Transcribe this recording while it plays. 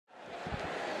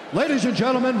Ladies and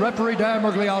gentlemen, referee Dan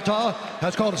Mergliata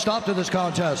has called a stop to this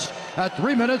contest at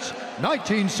 3 minutes,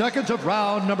 19 seconds of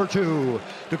round number 2.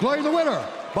 Declaring the winner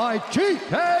by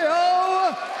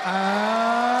TKO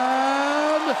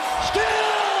and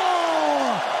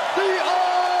still the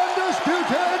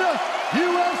undisputed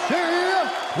UFC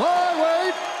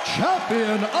flyweight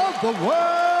champion of the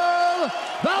world,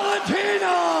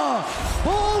 Valentina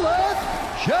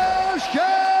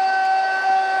Shevchenko.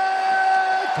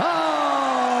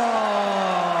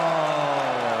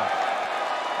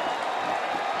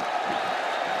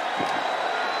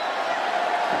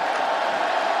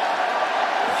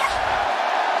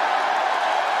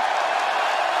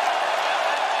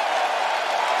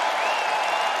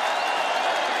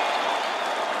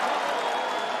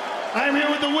 I'm here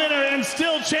with the winner and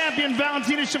still champion,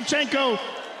 Valentina Shevchenko.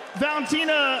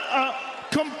 Valentina, a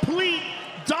complete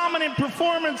dominant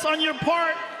performance on your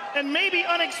part, and maybe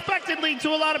unexpectedly to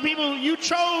a lot of people, you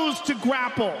chose to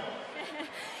grapple.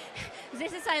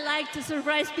 This is I like to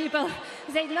surprise people.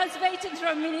 They're not waiting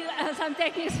from me some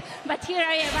techniques, but here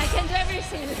I am. I can do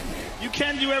everything. You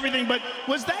can do everything, but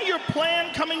was that your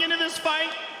plan coming into this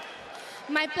fight?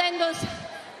 My plan was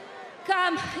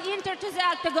come, enter to the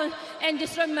octagon, and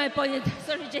destroy my opponent.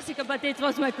 Sorry, Jessica, but it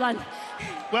was my plan.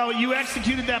 Well, you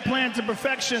executed that plan to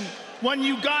perfection. When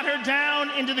you got her down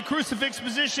into the crucifix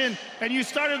position and you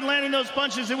started landing those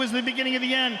punches, it was the beginning of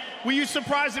the end. Were you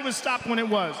surprised it was stopped when it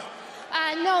was?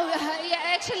 No, yeah,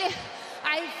 actually,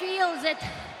 I feel that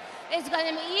it's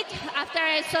gonna be it after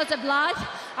I saw the blood,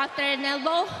 after an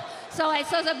elbow. So I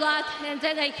saw the blood, and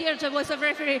then I heard the voice of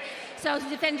referee. So I was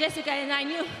defend Jessica, and I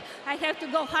knew I have to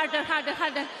go harder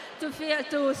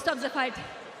to stop the fight.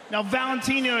 Now,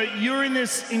 Valentina, you're in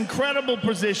this incredible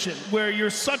position where you're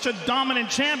such a dominant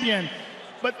champion,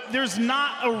 but there's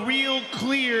not a real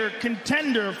clear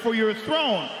contender for your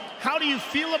throne. How do you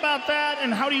feel about that,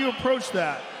 and how do you approach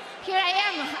that? Here I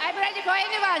am. I'm ready for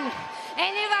anyone.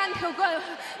 Anyone who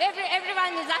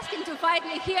everyone is asking to fight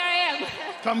me. Here I am.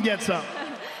 Come get some.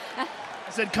 I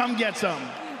said, come get some.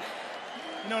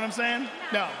 You know what I'm saying?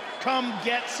 No. Come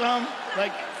get some.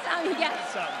 Like, some,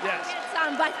 yes. Some, yes. Get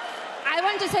some, but I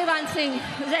want to say one thing,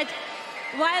 that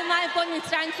while my opponent's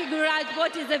trying to figure out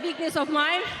what is the weakness of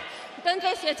mine, don't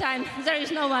waste your time. There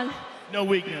is no one. No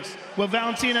weakness. Well,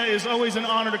 Valentina, is always an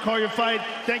honor to call your fight.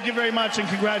 Thank you very much and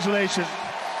congratulations.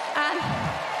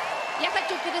 Я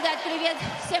хочу передать привет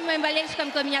всем моим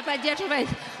болельщикам, кто меня поддерживает,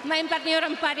 моим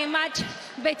партнерам по рематч,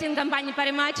 беттинг-компании по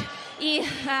рематч, и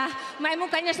моему,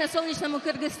 конечно, солнечному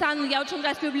Кыргызстану. Я очень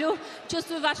вас люблю,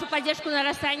 чувствую вашу поддержку на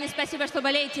расстоянии. Спасибо, что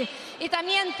болеете. Y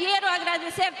también quiero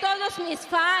agradecer a todos mis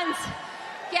fans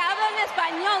que hablan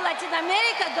español,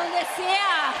 Latinoamérica, donde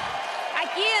sea.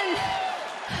 Aquí en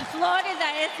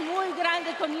Florida es muy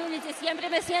grande community, siempre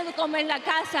me siento como en la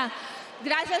casa.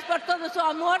 Gracias por todo su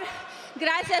amor,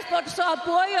 gracias por su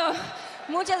apoyo.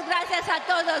 Muchas gracias a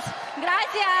todos.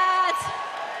 Gracias.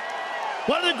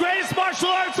 One of the greatest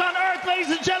martial arts on earth, ladies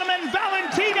and gentlemen.